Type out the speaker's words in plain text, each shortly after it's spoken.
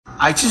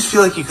I just feel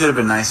like you could have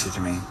been nicer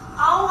to me.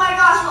 Oh my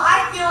gosh, well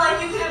I feel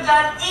like you could have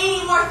done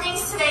 80 more things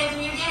today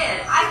than you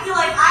did. I feel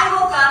like I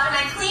woke up and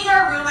I cleaned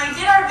our room, I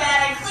did our bed,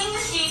 I cleaned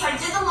the sheets, I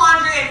did the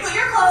laundry, I put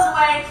your clothes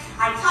away,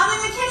 I come in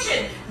the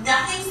kitchen,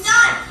 nothing's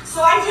done. So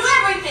I do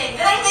everything,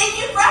 then I make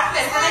you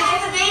breakfast, then I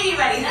get the baby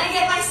ready, then I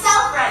get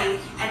myself ready.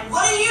 And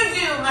what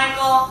do,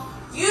 Michael?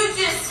 You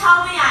just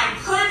tell me I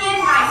could have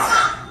been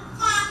nicer.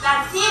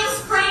 That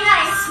seems pretty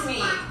nice to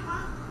me.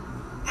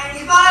 And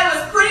you thought I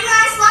was pretty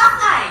nice last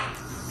night.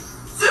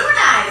 Super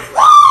nice.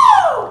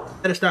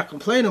 Woo! Better stop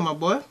complaining, my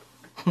boy.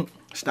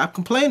 Stop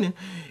complaining.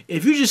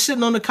 If you just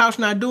sitting on the couch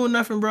not doing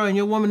nothing, bro, and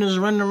your woman is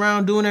running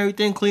around doing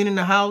everything, cleaning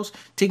the house,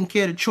 taking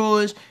care of the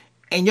chores,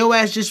 and your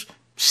ass just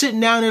sitting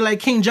down there like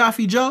King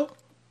Joffy Joe,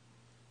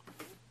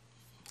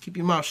 keep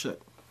your mouth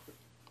shut.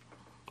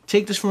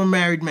 Take this from a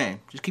married man.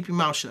 Just keep your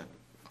mouth shut.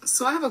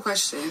 So I have a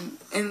question,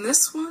 and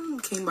this one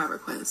came by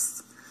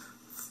request.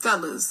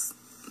 Fellas,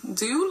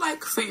 do you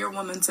like for your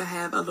woman to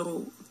have a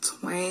little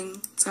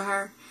twang to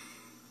her?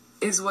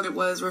 Is what it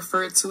was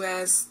referred to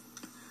as.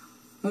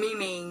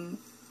 Meaning,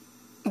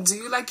 do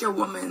you like your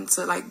woman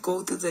to like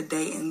go through the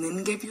day and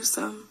then give you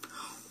some?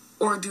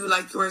 Or do you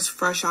like yours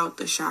fresh out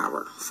the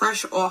shower?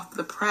 Fresh off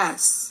the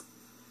press?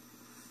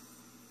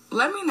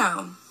 Let me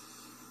know.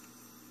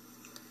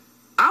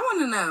 I want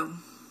to know.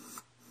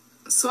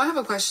 So I have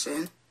a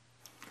question.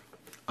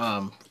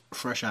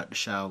 Fresh out the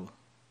shower.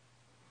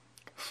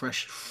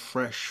 Fresh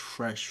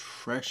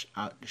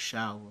out the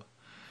shower.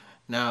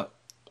 Now,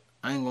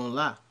 I ain't gonna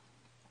lie.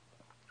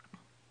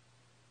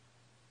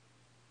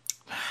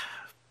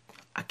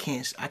 I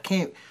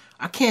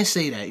can't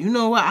say that. You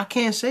know what? I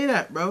can't say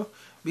that, bro.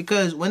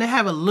 Because when they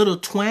have a little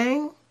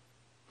twang,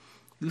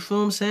 you feel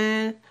what I'm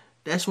saying?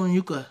 That's when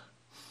you could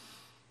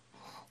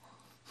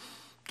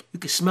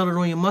smell it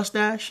on your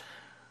mustache.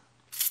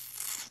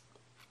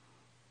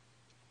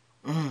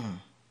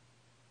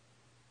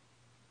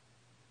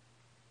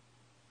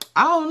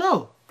 I don't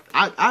know.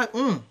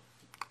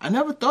 I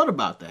never thought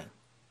about that.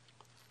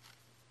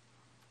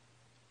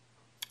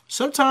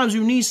 Sometimes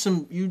you need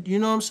some, you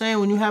know what I'm saying?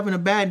 When you're having a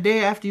bad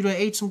day after you done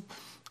ate some.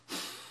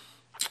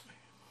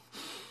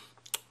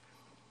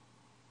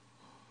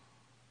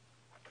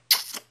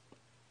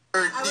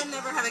 I would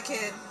never have a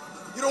kid.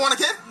 You don't want a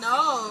kid?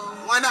 No.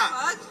 Why not?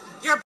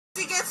 Fuck. Your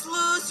pussy gets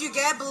loose, you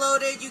get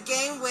bloated, you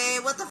gain weight.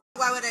 What the f?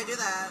 Why would I do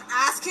that?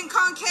 Ass can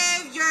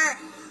concave, your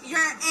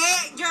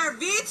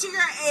V to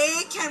your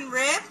A can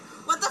rip.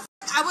 What the f?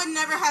 I would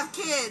never have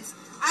kids.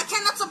 I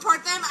cannot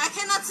support them. I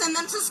cannot send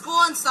them to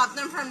school and stop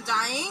them from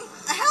dying.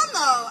 Hell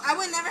no. I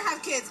would never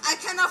have kids. I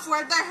cannot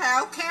afford their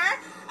health care.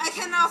 I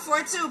cannot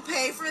afford to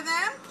pay for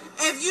them.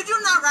 If you do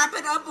not wrap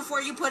it up before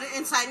you put it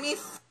inside me,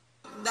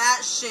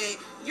 that shit.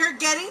 You're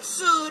getting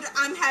sued.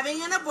 I'm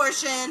having an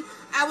abortion.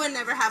 I would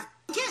never have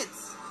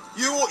kids.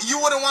 You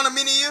wouldn't want a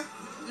mini you?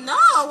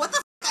 No. What the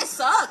f? I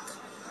suck.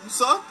 You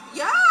suck?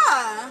 Yeah.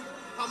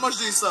 How much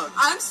do you suck?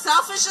 I'm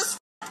selfish as f.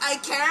 I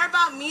care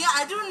about me.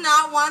 I do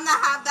not want to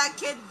have that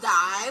kid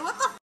die. What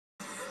the f?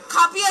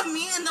 Copy of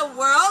me in the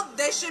world,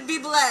 they should be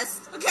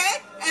blessed.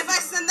 Okay? If I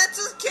send that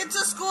kid to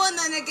school and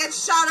then it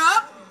gets shot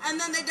up and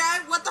then they die,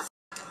 what the f?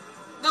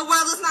 The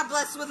world is not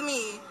blessed with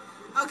me.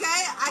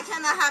 Okay? I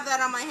cannot have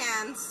that on my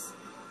hands.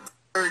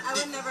 I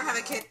would never have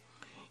a kid.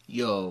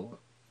 Yo.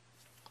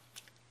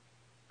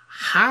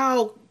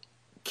 How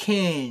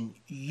can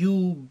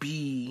you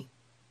be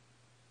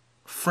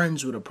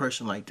friends with a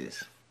person like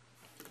this?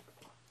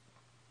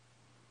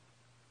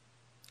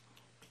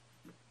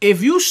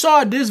 If you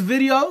saw this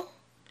video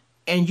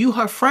and you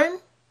her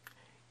friend,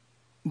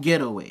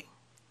 get away.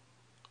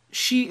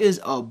 She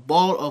is a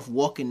ball of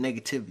walking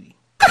negativity.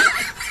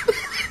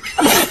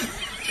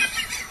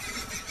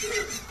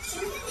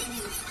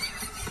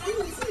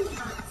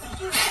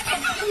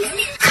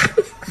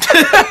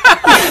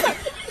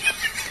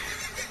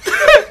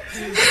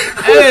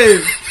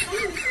 Hey.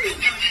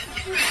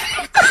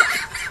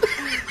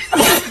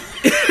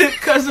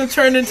 Cousin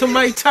turned into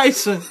Mike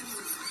Tyson.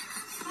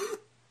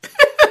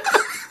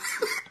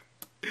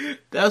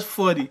 That's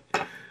funny.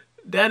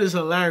 That is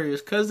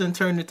hilarious. Cousin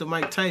turned into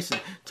Mike Tyson.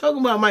 Talking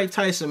about Mike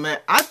Tyson, man.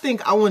 I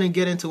think I want to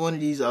get into one of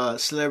these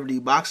celebrity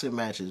boxing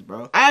matches,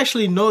 bro. I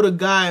actually know the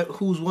guy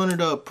who's one of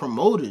the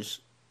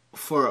promoters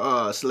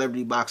for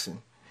celebrity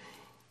boxing.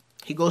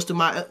 He goes to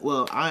my,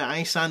 well, I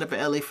ain't signed up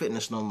at LA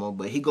Fitness no more,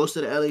 but he goes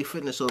to the LA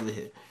Fitness over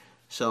here.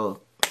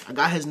 So I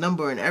got his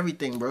number and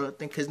everything, bro. I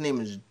think his name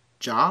is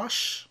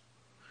Josh.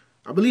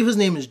 I believe his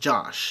name is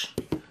Josh.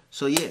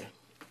 So yeah.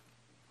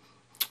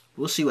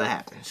 We'll see what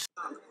happens.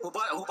 Who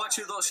bought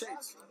you those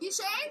shades? These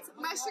shades?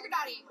 My sugar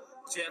daddy.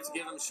 Did you have to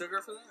give him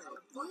sugar for that?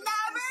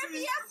 Never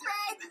be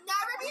afraid to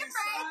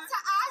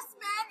ask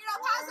men in El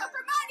Paso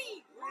for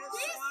money.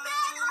 These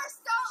men are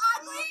so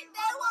ugly,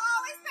 they will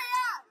always pay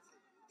up.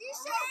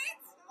 These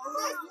shades?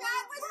 This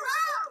man was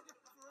broke.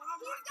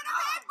 He's gonna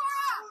pay for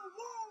them.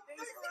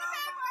 He's gonna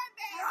pay for it,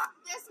 babe.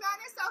 This man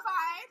is so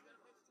fine.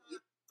 You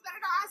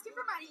better not ask him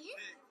for money.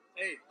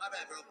 Hey, my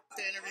bad, bro.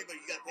 The interview, but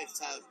you gotta pay the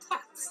tab.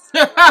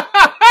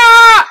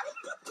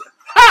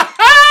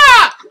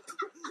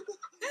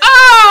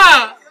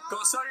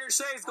 Go sell your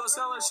shades. Go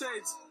sell those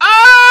shades.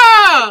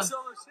 Ah! Go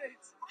sell those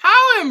shades.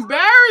 How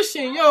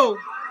embarrassing, yo.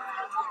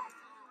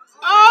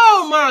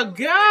 Oh my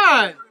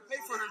God. Pay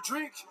for her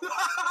drink.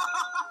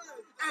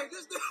 Hey,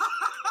 this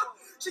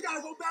she gotta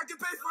go back and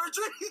pay for her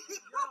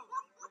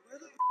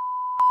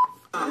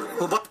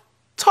drink.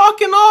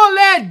 Talking all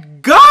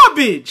that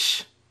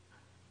garbage.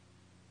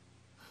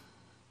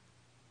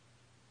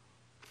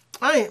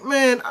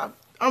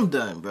 I'm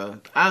done, bro.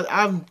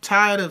 I'm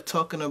tired of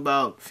talking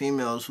about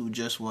females who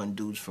just want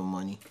dudes for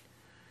money.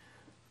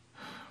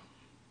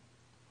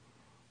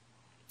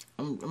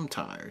 I'm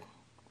tired.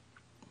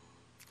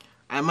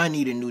 I might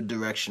need a new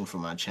direction for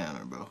my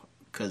channel, bro.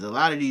 Because a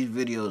lot of these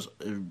videos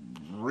are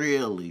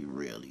really,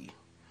 really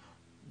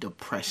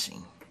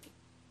depressing.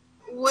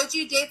 Would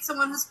you date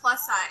someone who's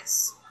plus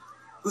size?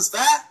 Who's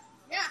fat?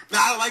 Yeah. Nah,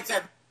 I don't like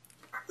that.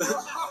 Not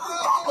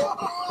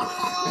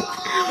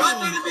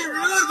trying to be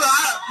rude,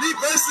 but me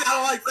personally, I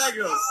don't like fat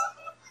girls.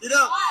 You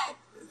know, Why?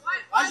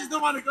 I just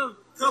don't want to come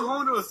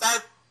home to a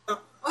fat. Okay,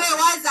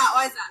 why is that?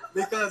 Why is that?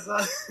 Because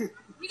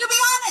You can be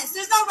honest.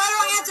 There's no right or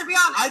wrong answer. Be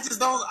honest. I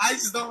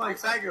just don't like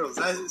fat girls.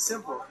 That's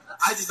simple.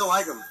 I just don't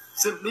like them.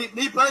 So, me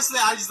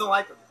personally, I just don't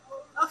like them.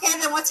 Okay,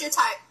 then what's your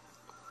type?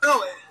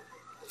 No,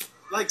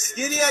 like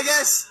skinny, I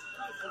guess.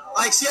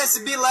 Like she has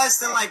to be less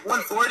than like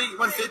 140,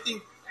 150.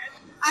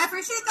 I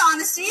appreciate the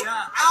honesty.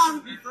 Yeah,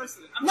 me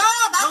personally. No,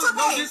 that's okay.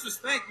 No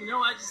disrespect, you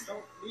know. I just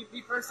don't. Me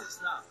personally, it's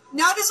not.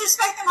 No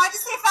disrespect. Then why'd you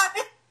say fat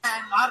bitch?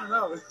 Then? I don't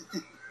know.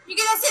 You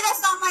gonna say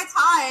that's not my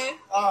type?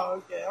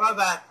 Oh, okay. My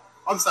bad.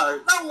 I'm sorry.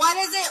 But what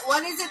is it?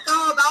 What is it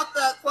though about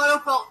the quote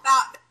unquote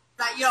fat bitch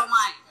that you don't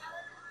mind?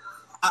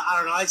 I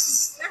don't know. There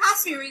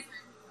has to be a reason,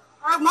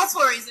 or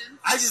multiple reasons.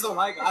 I just don't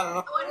like it. I don't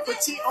know. What is it?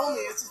 Petite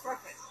only. It's his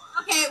preference.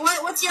 Okay,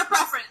 what's your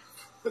preference?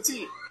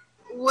 Petite.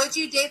 Would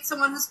you date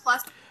someone who's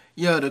plus?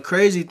 Yo, the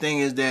crazy thing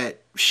is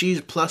that she's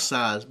plus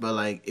size, but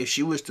like if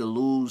she was to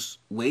lose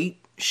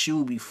weight, she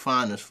would be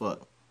fine as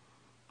fuck.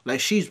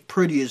 Like she's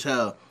pretty as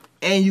hell,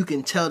 and you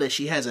can tell that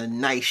she has a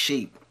nice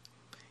shape.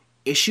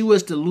 If she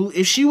was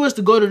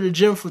to go to the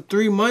gym for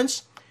 3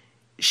 months,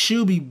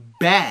 she'll be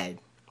bad.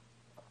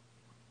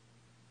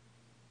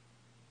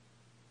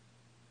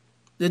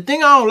 The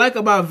thing I don't like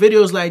about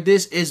videos like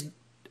this is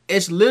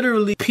it's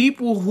literally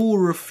people who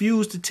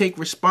refuse to take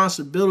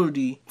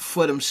responsibility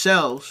for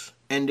themselves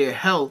and their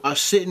health are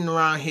sitting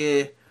around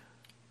here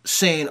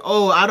saying,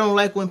 "Oh, I don't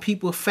like when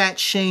people fat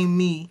shame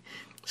me.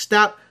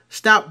 Stop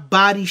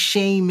body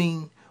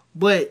shaming."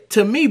 But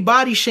to me,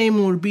 body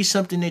shaming would be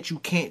something that you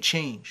can't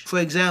change. For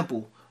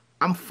example,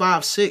 I'm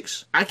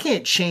 5'6". I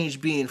can't change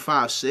being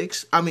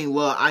 5'6". I mean,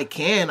 well, I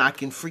can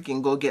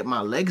freaking go get my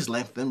legs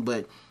lengthened,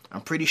 but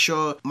I'm pretty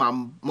sure my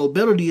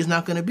mobility is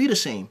not going to be the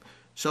same.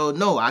 So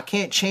no, I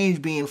can't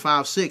change being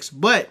 5'6".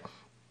 But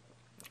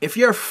if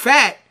you're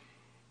fat,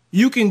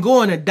 you can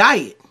go on a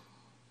diet.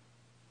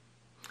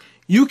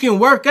 You can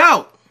work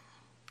out.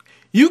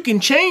 You can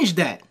change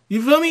that.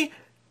 You feel me?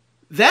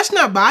 That's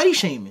not body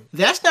shaming.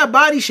 That's not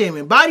body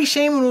shaming. Body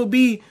shaming will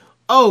be,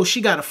 oh,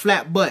 she got a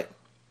flat butt.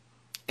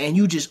 And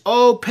you just,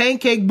 oh,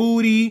 pancake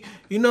booty.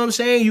 You know what I'm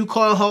saying? You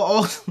call her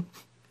all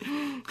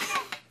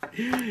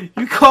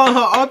you call her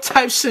all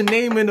types of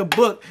name in the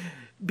book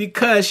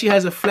because she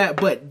has a flat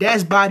butt.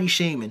 That's body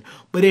shaming.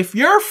 But if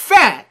you're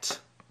fat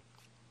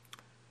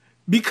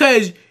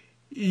because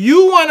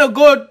you want to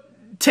go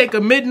take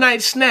a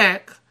midnight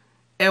snack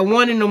at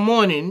 1 in the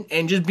morning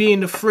and just be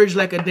in the fridge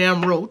like a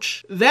damn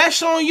roach,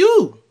 that's on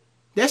you.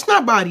 That's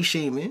not body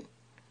shaming.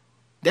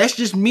 That's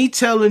just me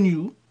telling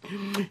you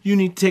you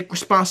need to take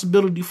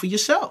responsibility for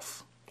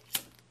yourself.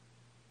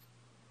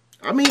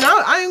 I mean,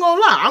 I ain't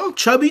gonna lie. I'm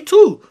chubby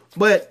too,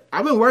 but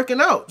I've been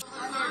working out. That's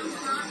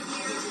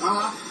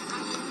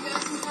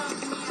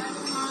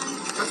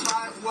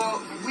fine.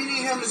 Well, we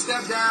need him to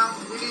step down.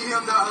 We need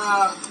him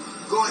to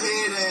go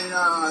ahead and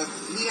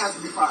he has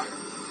to be fired.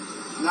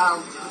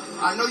 Now,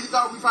 I know you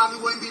thought we probably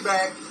wouldn't be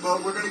back,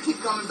 but we're going to keep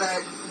coming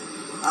back.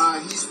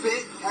 He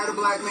spit at a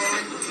black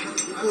man.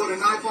 He pulled a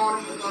knife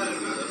on him.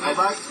 All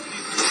right?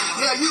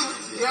 Yeah, you.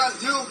 Yeah,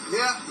 you.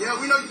 Yeah,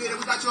 we know you did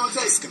it. We got you on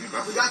tape.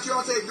 We got you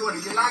on tape doing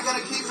it. You're not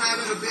going to keep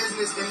having a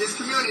business in this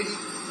community,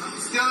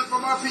 stealing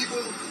from our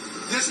people,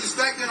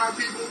 disrespecting our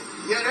people.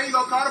 Yeah, there you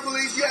go. Call the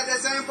police. You had that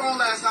same phone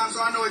last time,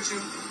 so I know it's you.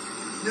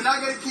 You're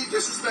not going to keep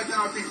disrespecting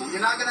our people.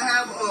 You're not going to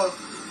have a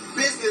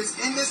business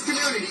in this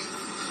community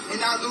and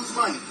not lose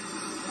money.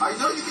 I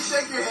know you can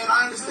shake your head.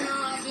 I understand. No,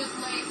 I'm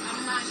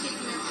not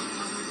shaking it.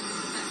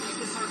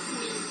 It hurts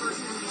me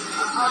personally.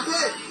 I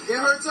bet. It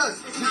hurts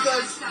us.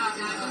 Because...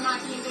 I'm not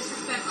being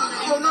disrespectful.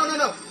 Oh,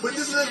 no. But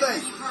this is the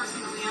thing.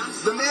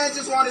 The man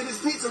just wanted his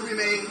pizza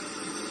remade,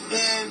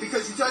 and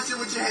because you touched it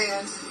with your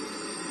hands,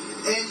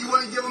 and you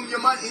wouldn't give him your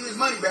money, his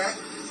money back,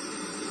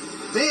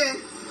 then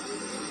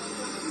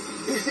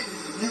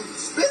you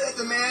spit at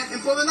the man and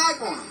pull a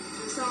knife on him.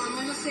 So I'm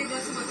going to say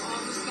this with all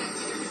respect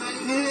to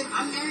everybody.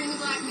 I'm marrying a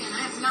black man.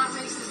 I am not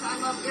racist. I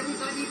love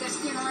everybody that's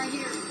standing right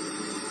here.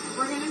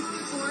 We're going to go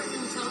to court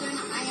until then.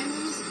 I am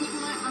going to speak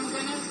I'm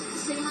going to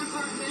say my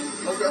part then.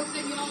 And I hope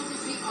that y'all will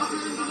be all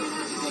time to get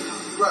that together.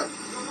 Right.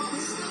 We're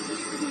still here.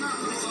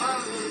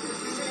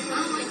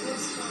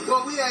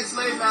 Well, we had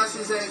slave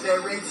masters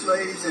that raped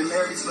slaves and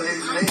married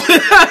slaves. And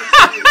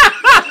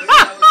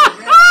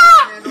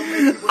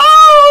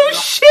oh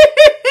shit!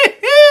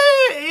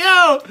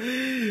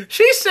 Yo,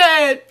 she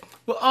said,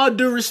 with all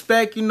due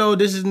respect, you know,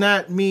 this is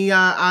not me.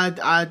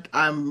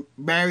 I'm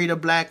married a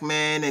black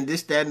man and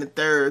this, that, and the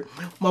third.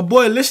 My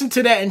boy listened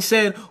to that and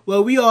said,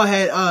 well, we all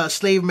had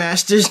slave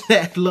masters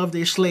that loved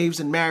their slaves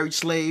and married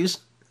slaves.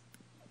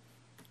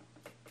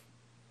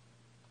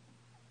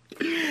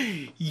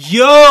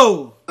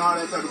 Yo! All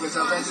that type of good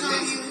stuff. That's just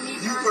me.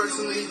 You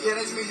personally,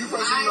 you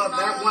personally love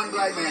that one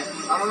black man.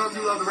 I don't know if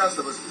you love the rest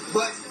of us.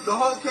 But the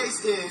whole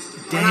case is,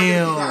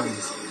 damn.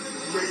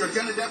 You're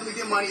going to definitely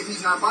get money if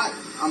he's not fired.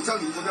 I'm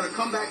telling you, we're going to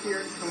come back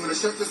here and we're going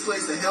to shut this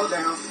place the hell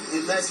down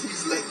unless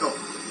he's let go.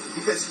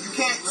 Because you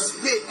can't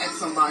spit at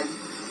somebody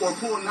or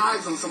pull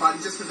knives on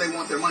somebody just because they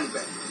want their money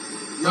back.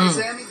 You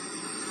understand me?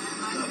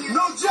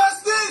 No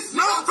justice!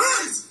 No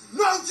peace!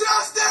 No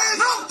justice!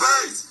 No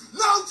peace!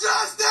 No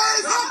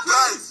justice! No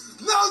peace!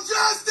 No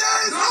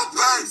justice! No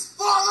peace!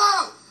 Fall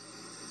out!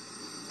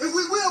 And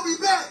we will be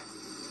back!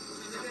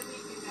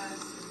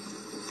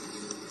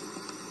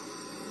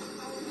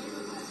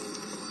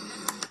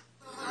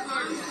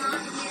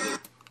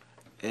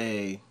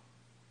 Hey,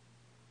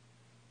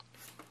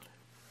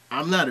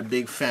 I'm not a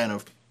big fan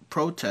of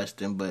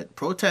protesting, but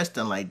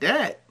protesting like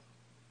that,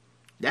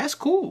 that's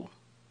cool.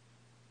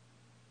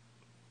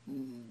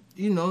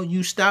 You know,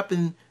 you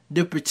stopping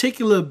the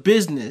particular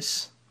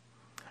business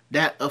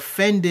that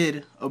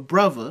offended a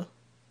brother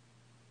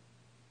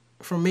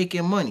from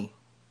making money.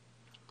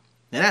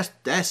 Now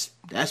that's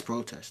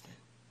protesting.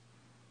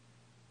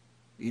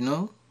 You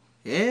know?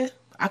 Yeah,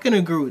 I can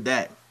agree with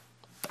that.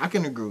 I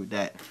can agree with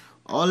that.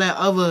 All that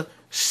other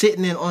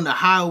sitting in on the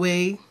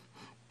highway,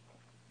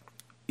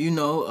 you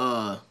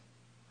know,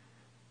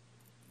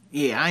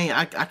 yeah,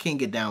 I can't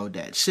get down with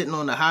that. Sitting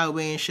on the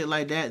highway and shit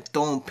like that,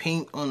 throwing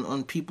paint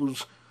on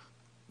people's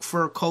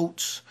fur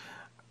coats,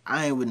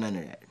 I ain't with none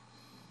of that.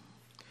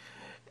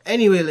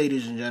 Anyway,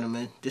 ladies and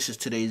gentlemen, this is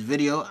today's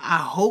video. I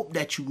hope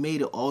that you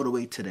made it all the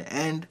way to the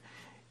end.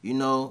 You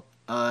know,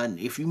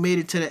 if you made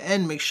it to the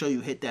end, make sure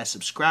you hit that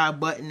subscribe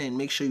button and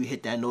make sure you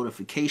hit that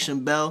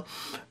notification bell,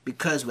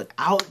 because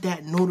without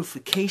that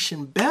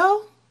notification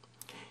bell,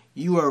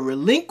 you are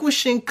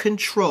relinquishing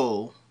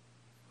control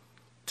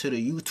to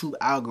the YouTube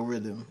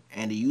algorithm,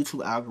 and the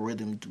YouTube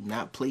algorithm do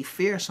not play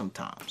fair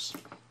sometimes.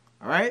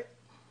 All right?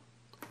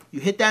 You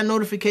hit that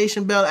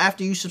notification bell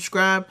after you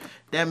subscribe.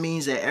 That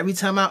means that every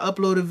time I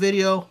upload a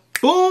video,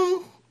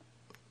 boom,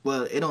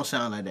 well, it don't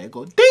sound like that.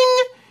 Go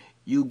ding,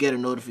 you get a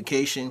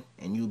notification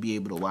and you'll be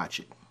able to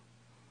watch it.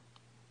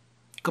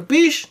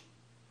 Capiche?